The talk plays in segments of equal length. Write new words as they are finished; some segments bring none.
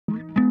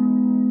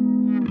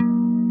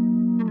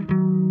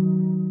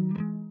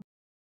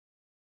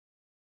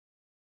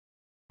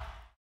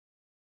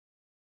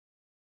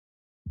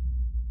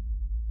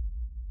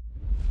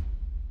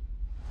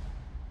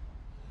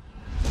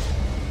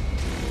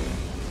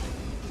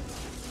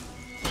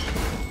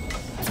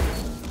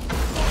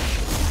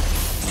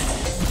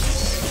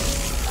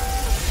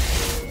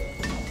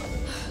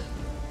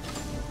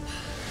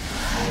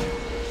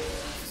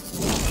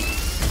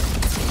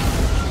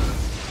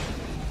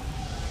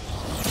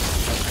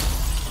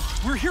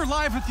We're here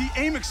live at the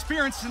AIM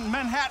experience in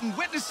Manhattan,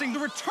 witnessing the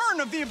return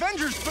of the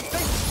Avengers, but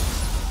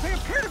they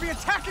appear to be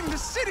attacking the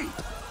city.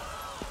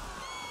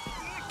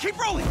 Keep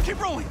rolling, keep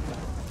rolling.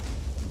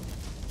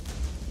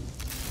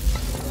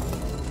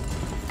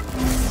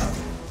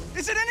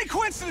 Is it any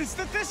coincidence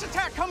that this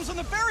attack comes on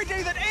the very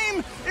day that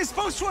AIM is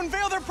supposed to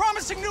unveil their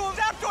promising new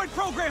Zapdoid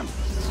program?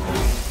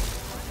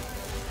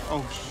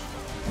 Oh.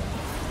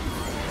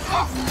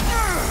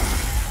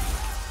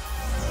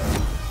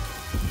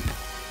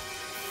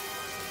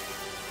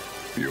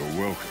 You're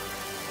welcome.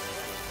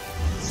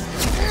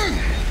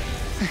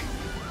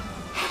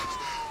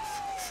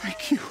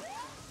 Thank you.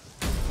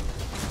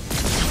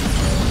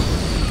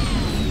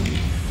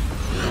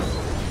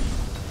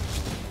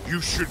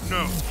 You should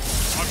know,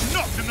 I'm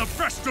not in the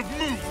best of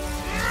moods!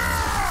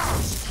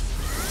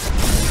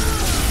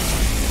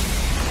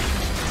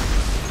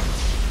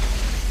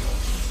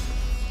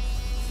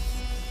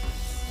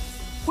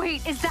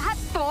 Wait, is that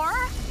Thor?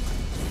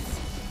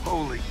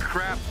 Holy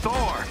crap,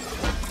 Thor!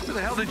 Where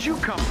the hell did you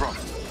come from?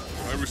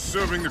 I was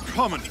serving the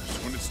commoners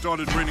when it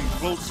started raining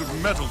bolts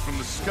of metal from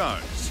the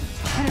skies.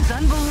 It is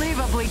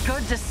unbelievably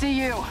good to see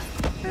you.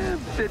 A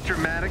bit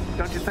dramatic,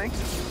 don't you think?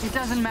 It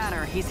doesn't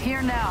matter. He's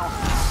here now.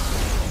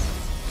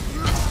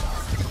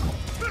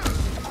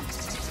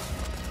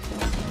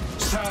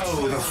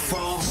 So, the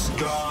false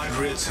god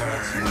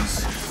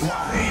returns.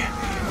 Why?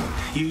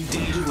 You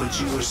did what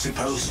you were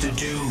supposed to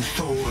do,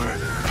 Thor.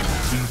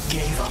 You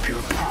gave up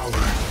your power.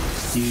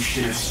 You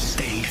should have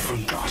stayed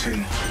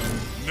forgotten.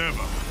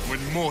 Never, when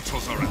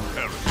mortals are in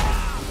peril.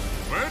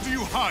 Where do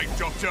you hide,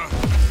 Doctor?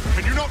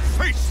 Can you not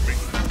face me?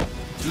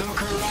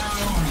 Look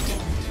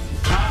around.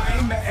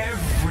 I'm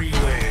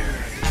everywhere.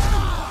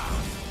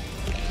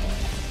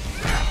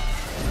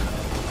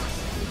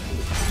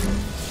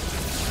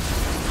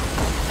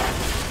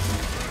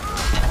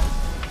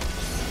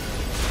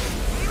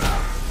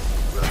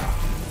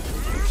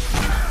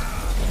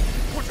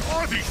 What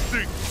are these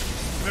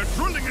things? They're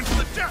drilling into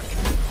the deck!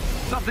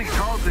 Something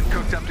Carlton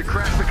cooked up to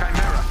crash the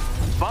Chimera.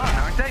 Fun,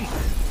 aren't they?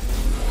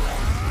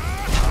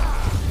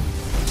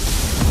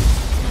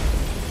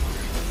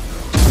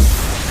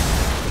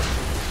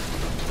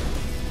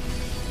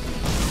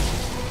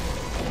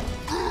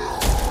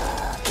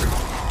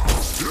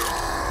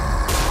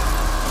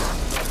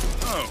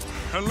 Oh,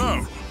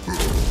 hello.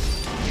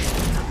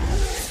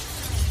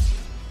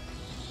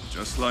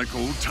 Just like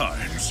old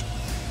times.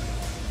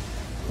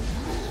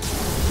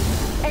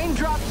 AIM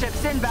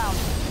dropships inbound.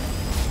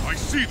 I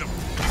see them.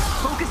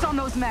 Focus on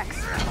those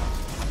mechs.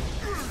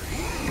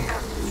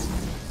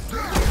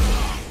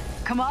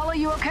 Kamala,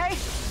 you okay?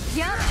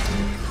 Yep.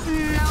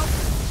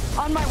 Nope.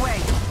 On my way.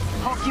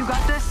 Hulk, you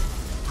got this?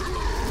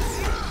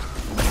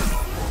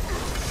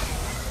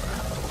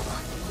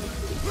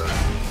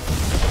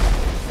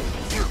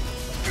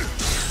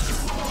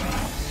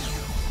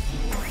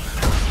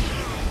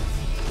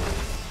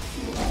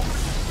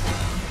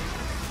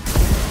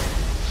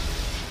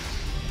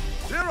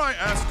 Dare I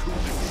ask who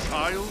the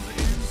child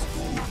is?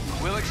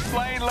 We'll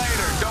explain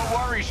later. Don't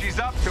worry, she's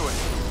up to it.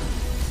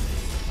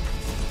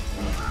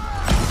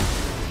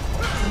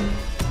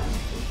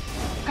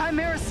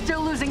 Chimera's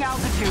still losing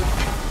altitude.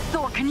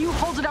 Thor, can you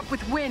hold it up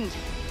with wind?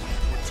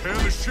 Or tear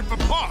the ship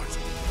apart?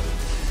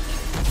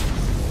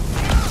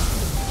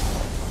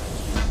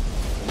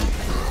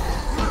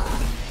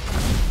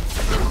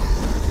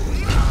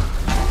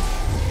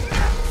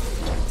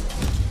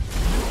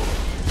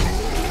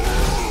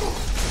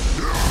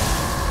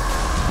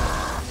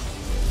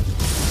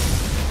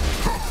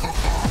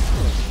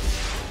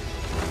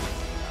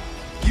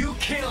 You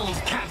killed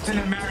Captain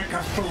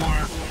America, Thor.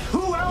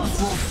 Who else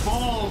will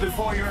fall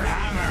before your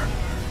hammer?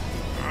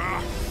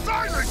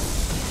 Silence!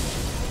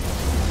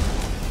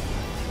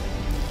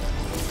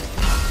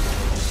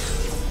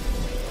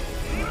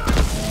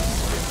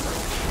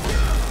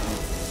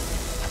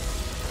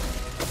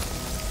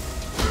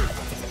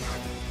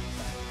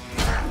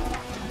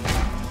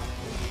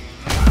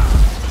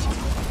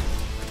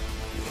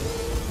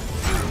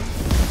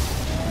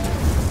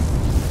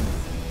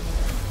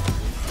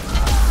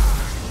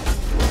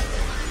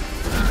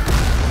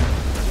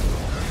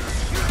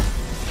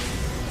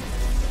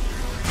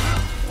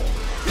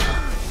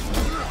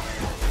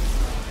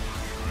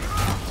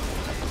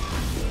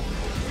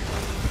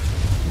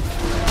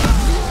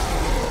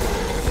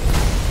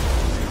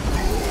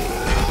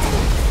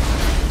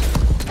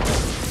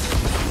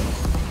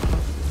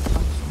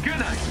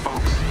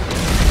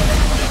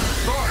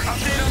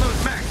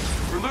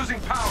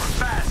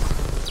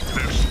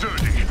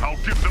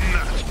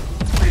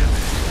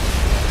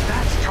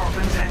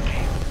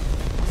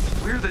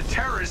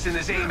 In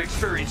this AIM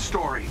experience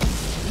story.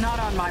 Not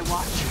on my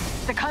watch.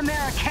 The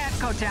Chimera can't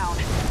go down.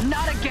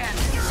 Not again.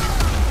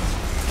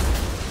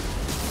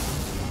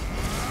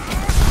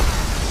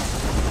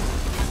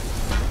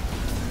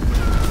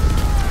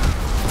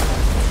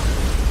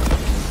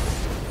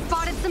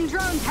 Spotted some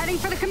drones heading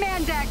for the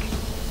command deck.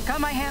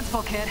 Got my hands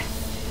full, kid.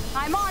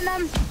 I'm on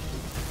them.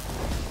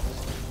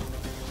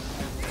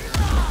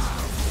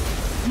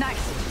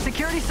 Nice.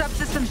 Security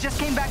subsystems just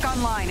came back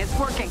online. It's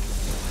working.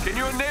 Can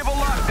you enable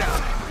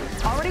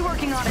lockdown? Already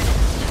working on it.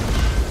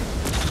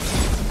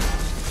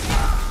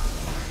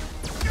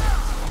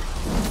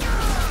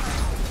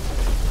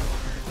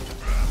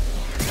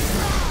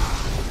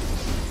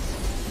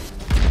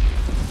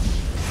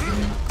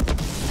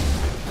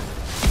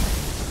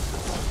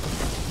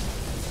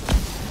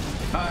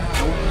 I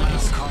have one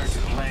last card to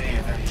play,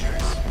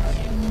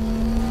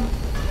 Avengers.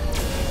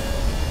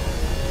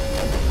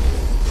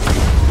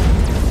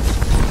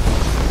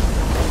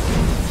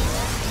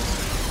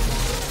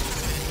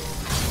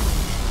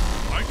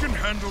 I can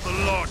handle the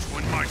large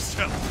one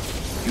myself.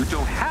 You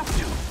don't have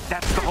to.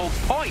 That's the whole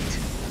point.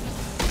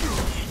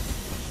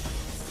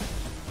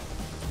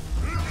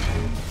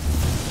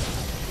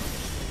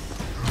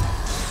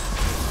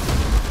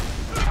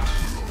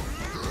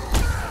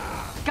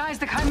 Guys,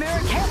 the Chimera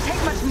can't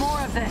take much more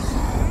of this.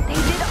 They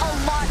did a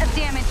lot of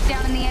damage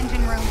down in the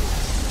engine room.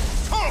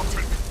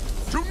 Tartan!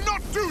 Do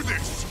not do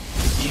this!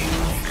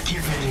 You've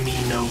given me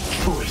no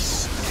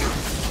choice.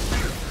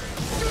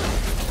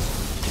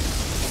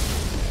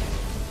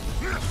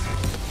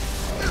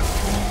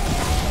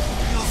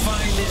 You'll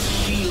find this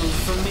shield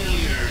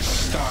familiar,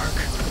 Stark.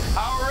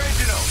 How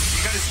original.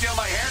 You gonna steal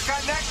my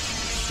haircut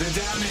next? The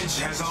damage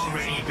has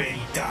already been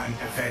done,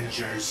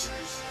 Avengers.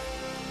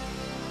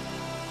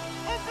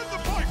 Open the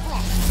pipe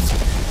rock!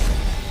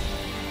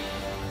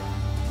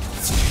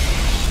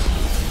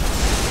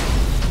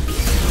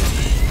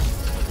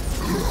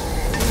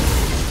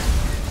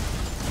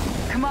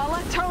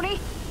 Kamala, Tony,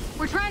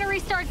 We're trying to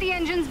restart the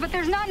engines, but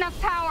there's not enough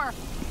power.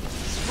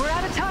 we're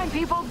out of time,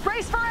 people.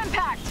 Brace for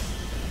impact.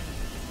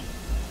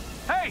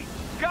 Hey,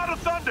 God of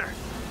Thunder.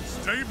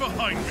 Stay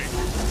behind me.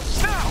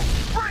 Now,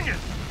 bring it.